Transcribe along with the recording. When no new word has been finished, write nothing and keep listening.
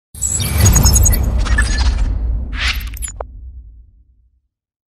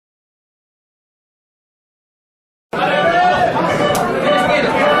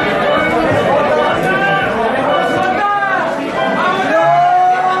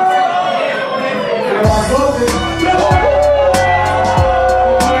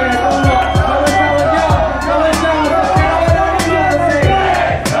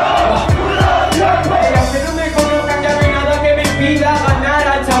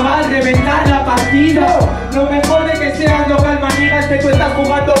partida. Lo mejor de que seas local manía es que tú estás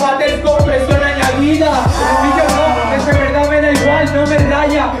jugando battles con presión añadida. Y yo no, es que en verdad me da igual, no me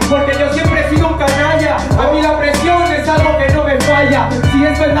raya, porque yo siempre he sido un canalla. A mí la presión es algo que no me falla. Si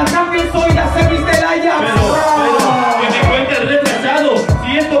esto es la Champions, soy la semis de Laia. Pero, que me cuente el retrasado.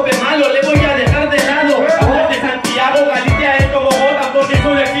 Si esto ve malo, le voy a dejar de lado. Hablar de Santiago, Galicia es como Jota, porque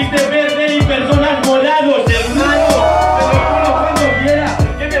solo existe verde y personas morados, hermano. Te lo juro cuando quiera.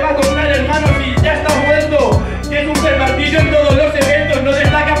 ¿Qué me va a contar, hermano, si ya está muerto? Que es un martillo en todos los eventos. No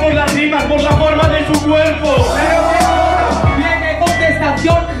destaca por las rimas, por la forma de su cuerpo. Pero que Jota, viene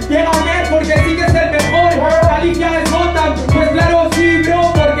contestación. Llégame porque sigues el mejor. Galicia es Jota. Pues claro, sí,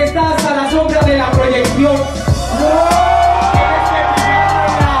 bro, porque estás a la sombra de la proyección.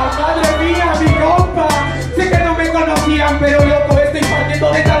 Pero loco, estoy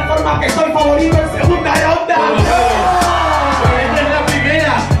partiendo de tal forma que soy favorito en segunda ronda. Esta es la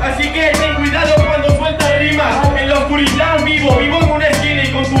primera, así que ten cuidado cuando sueltas rimas. En la oscuridad vivo en una esquina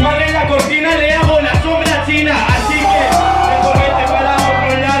y con tu madre en la cortina le hago la sombra china. Así que mejor vete para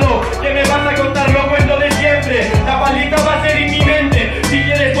otro lado, que me vas a contar lo cuento de siempre. La palita va a ser inminente. Si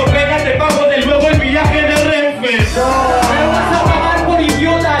quieres por pega te pago de luego el viaje de Renfe. Me vas a pagar por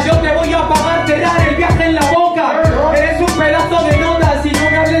idiota, yo te voy a pagar cerrar el viaje en la boca. Eres un pedazo de notas y no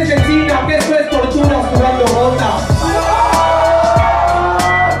me hables de China, que eso es tortura jugando gota.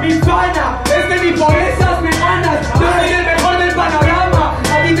 Mi pana, es que ni por esas me ganas. Yo soy el mejor del panorama.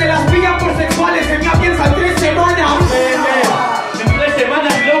 A ti te las pillan por sexuales, en mí piensan 3 semanas. En 3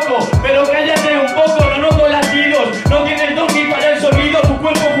 semanas, loco, pero cállate un poco, no noto latidos. No tienes dos ni para el sonido, tu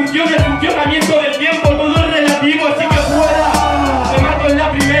cuerpo funciona, el funcionamiento del tiempo, todo es relativo, así que fuera. Te mato en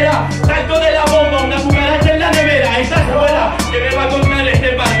la primera, salto de la bomba, una cucaracha en la nevera, estás fuera. Que me va a contar este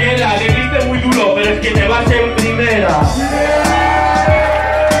parguera, le diste muy duro, pero es que te vas en primera.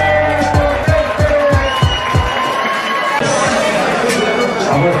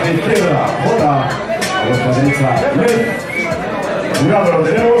 A vuestra izquierda, Jota. A vuestra derecha, Led. Grabado, ¿lo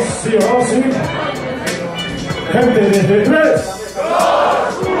tenemos? ¿Sí o no? ¿Sí? Gente, desde 3, 2,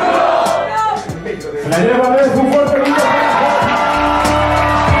 1. Se la lleva